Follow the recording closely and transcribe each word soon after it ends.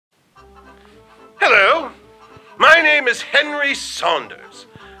name is Henry Saunders,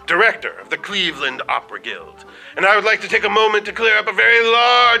 director of the Cleveland Opera Guild, and I would like to take a moment to clear up a very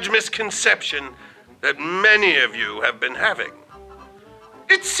large misconception that many of you have been having.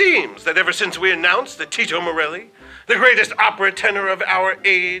 It seems that ever since we announced that Tito Morelli, the greatest opera tenor of our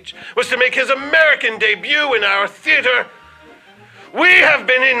age, was to make his American debut in our theater, we have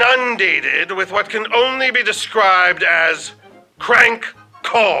been inundated with what can only be described as crank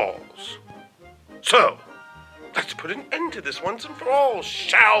calls. So, let's put an end to this once and for all,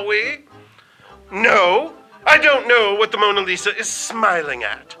 shall we? No, I don't know what the Mona Lisa is smiling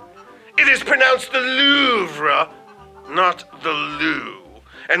at. It is pronounced the Louvre, not the Lou,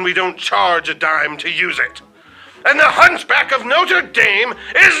 and we don't charge a dime to use it. And the Hunchback of Notre Dame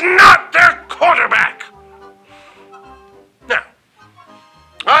is not their quarterback. Now,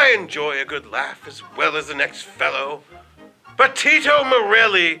 I enjoy a good laugh as well as the next fellow, but Tito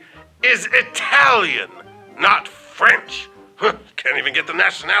Morelli is Italian, not French. Can't even get the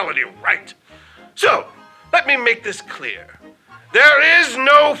nationality right. So, let me make this clear. There is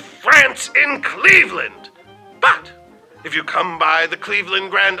no France in Cleveland, but if you come by the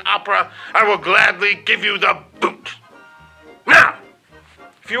Cleveland Grand Opera, I will gladly give you the boot. Now,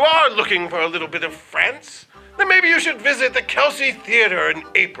 if you are looking for a little bit of France, then maybe you should visit the Kelsey Theater in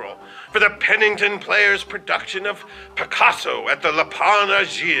April for the Pennington Players production of Picasso at the Lapin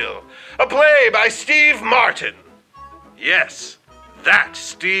Agile, a play by Steve Martin. Yes, that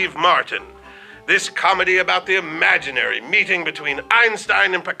Steve Martin. This comedy about the imaginary meeting between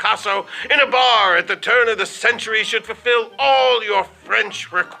Einstein and Picasso in a bar at the turn of the century should fulfill all your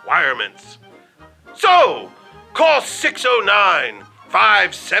French requirements. So, call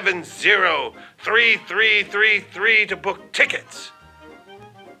 609-570-3333 to book tickets.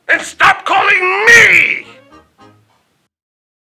 And stop calling me!